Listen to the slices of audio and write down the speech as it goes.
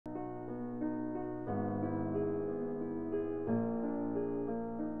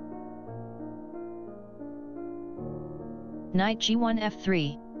Knight g1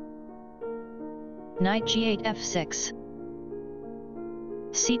 f3. Knight g8 f6.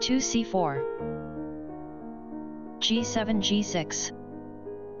 c2 c4. g7 g6.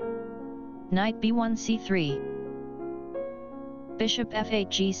 Knight b1 c3. Bishop f8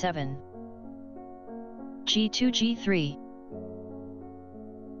 g7. g2 g3.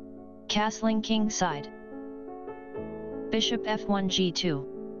 Castling king side. Bishop f1 g2.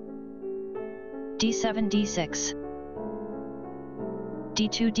 d7 d6.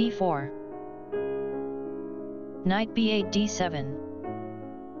 d2 d4. Knight b8 d7.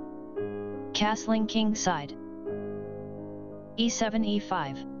 Castling king side. e7 e5.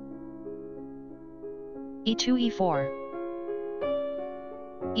 e2 e4.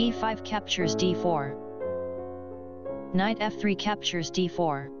 e5 captures d4. Knight f3 captures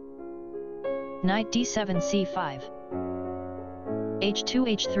d4. Knight d7 c5. h2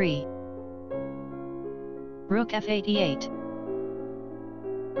 h3. Rook f8 e8.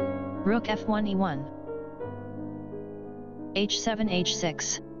 Rook f1 e1. h7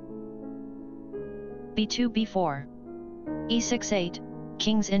 h6. b2 b4. e6 8,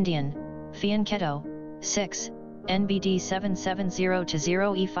 King's Indian, Fianchetto, 6, NBD 770 to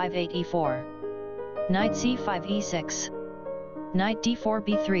 0 e5 8 e4. Knight c5 e6. Knight d4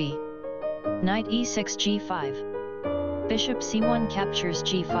 b3. Knight e6 g5. Bishop c1 captures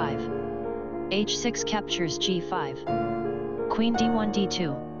g5. h6 captures g5. Queen d1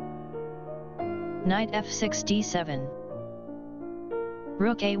 d2. Knight f6 d7.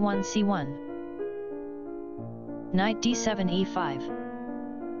 Rook a1 c1. Knight d7 e5.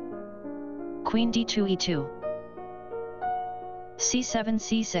 Queen d2 e2. c7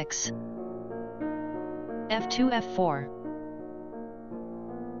 c6. f2 f4.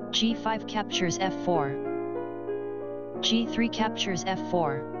 g5 captures f4. g3 captures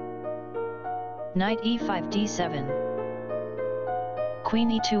f4. Knight e5 d7. Queen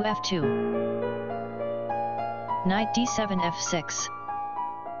e2 f2. Knight d7 f6.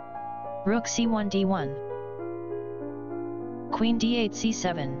 Rook c1 d1. Queen d8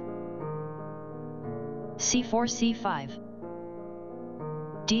 c7. c4 c5.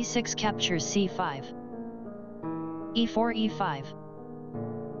 d6 captures c5. e4 e5.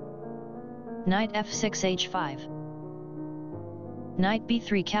 Knight f6 h5. Knight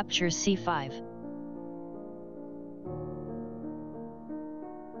b3 captures c5.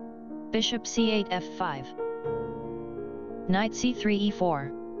 Bishop c8 f5. Knight c3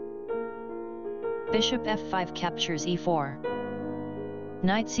 e4. Bishop f5 captures e4.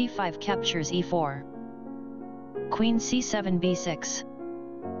 Knight c5 captures e4. Queen c7 b6.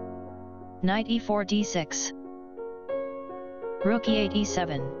 Knight e4 d6. Rook e8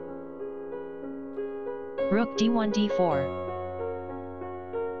 e7. Rook d1 d4.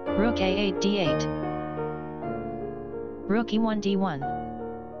 Rook a8 d8. Rook e1 d1.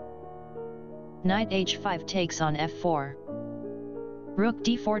 Knight h5 takes on f4. Rook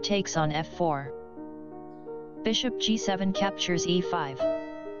d4 takes on f4. Bishop g7 captures e5.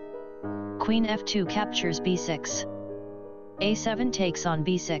 Queen f2 captures b6. a7 takes on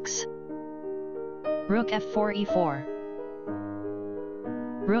b6. Rook f4 e4.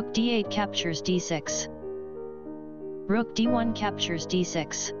 Rook d8 captures d6. Rook d1 captures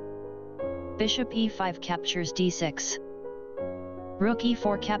d6. Bishop e5 captures d6. Rook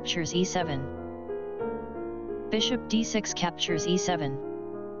e4 captures e7. Bishop d6 captures e7.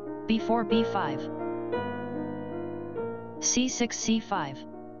 b4 b5. c6 c5.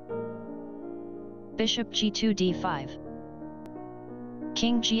 Bishop g2 d5.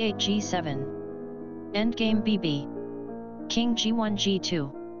 King g8 g7. Endgame bb. King g1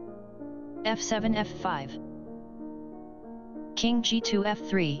 g2. f7 f5. King g2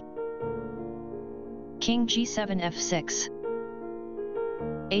 f3. King g7 f6.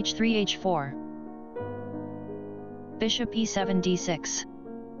 h3 h4. Bishop e7 d6.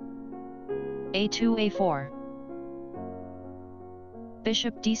 a2 a4.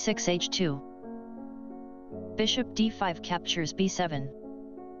 Bishop d6 h2. Bishop d5 captures b7.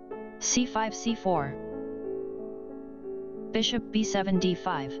 c5 c4. Bishop b7 d5.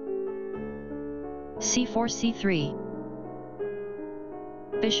 c4 c3.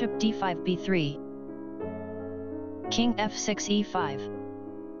 Bishop d5 b3. King f6 e5.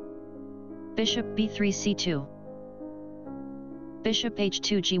 Bishop b3 c2. Bishop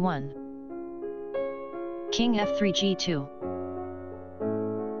h2 g1. King f3 g2.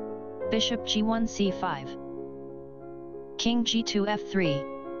 Bishop g1 c5. King g2 f3.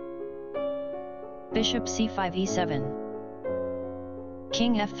 Bishop c5 e7.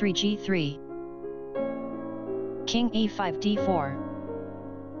 King f3 g3. King e5 d4.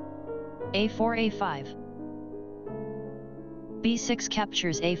 a4 a5. b6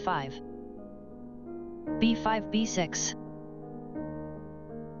 captures a5, b5 b6,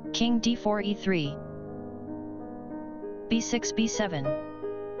 king d4 e3, b6 b7,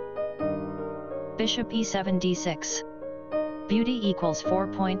 bishop e7 d6, beauty equals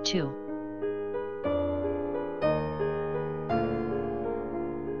 4.2.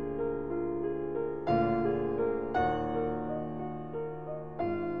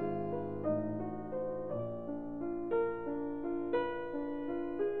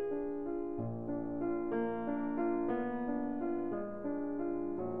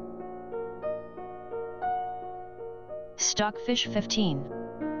 Stockfish 15.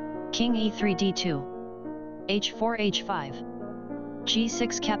 King e3 d2. h4 h5.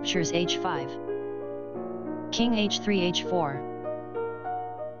 g6 captures h5. King h3 h4.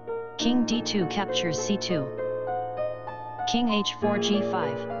 King d2 captures c2. King h4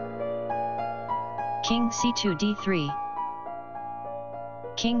 g5. King c2 d3.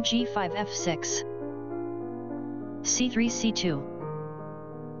 King g5 f6. c3 c2.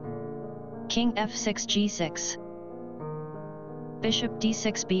 King f6 g6. Bishop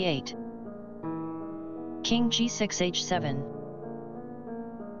d6 b8. King g6 h7.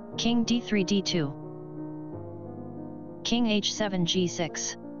 King d3 d2. King h7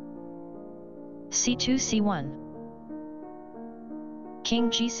 g6. c2 c1. King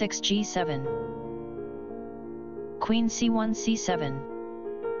g6 g7. Queen c1 c7.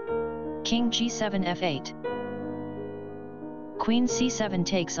 King g7 f8. Queen c7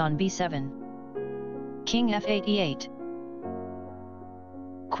 takes on b7. King f8 e8.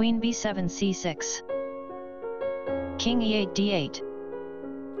 Queen b7 c6. King e8 d8.